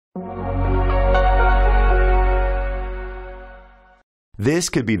This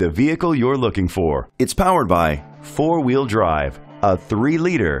could be the vehicle you're looking for. It's powered by four-wheel drive, a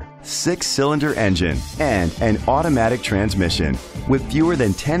 3-liter, 6-cylinder engine, and an automatic transmission. With fewer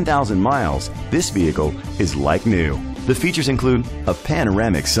than 10,000 miles, this vehicle is like new. The features include a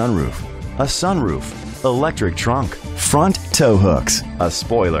panoramic sunroof, a sunroof, electric trunk, front tow hooks, a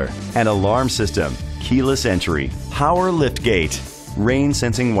spoiler, an alarm system, keyless entry, power liftgate,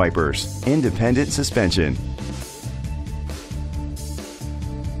 rain-sensing wipers, independent suspension.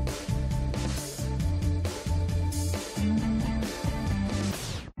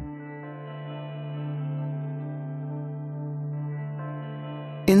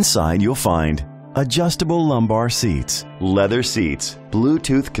 Inside you'll find adjustable lumbar seats, leather seats,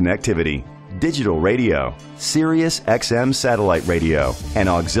 Bluetooth connectivity, digital radio, Sirius XM satellite radio, an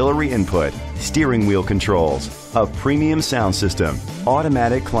auxiliary input, steering wheel controls, a premium sound system,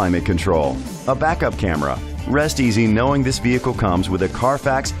 automatic climate control, a backup camera. Rest easy knowing this vehicle comes with a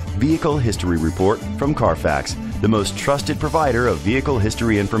Carfax Vehicle History Report from Carfax, the most trusted provider of vehicle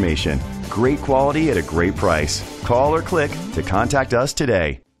history information. Great quality at a great price. Call or click to contact us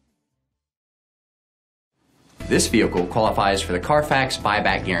today. This vehicle qualifies for the Carfax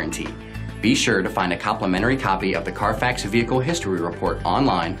Buyback Guarantee. Be sure to find a complimentary copy of the Carfax Vehicle History Report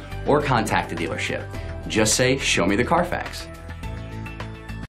online or contact the dealership. Just say, "Show me the Carfax."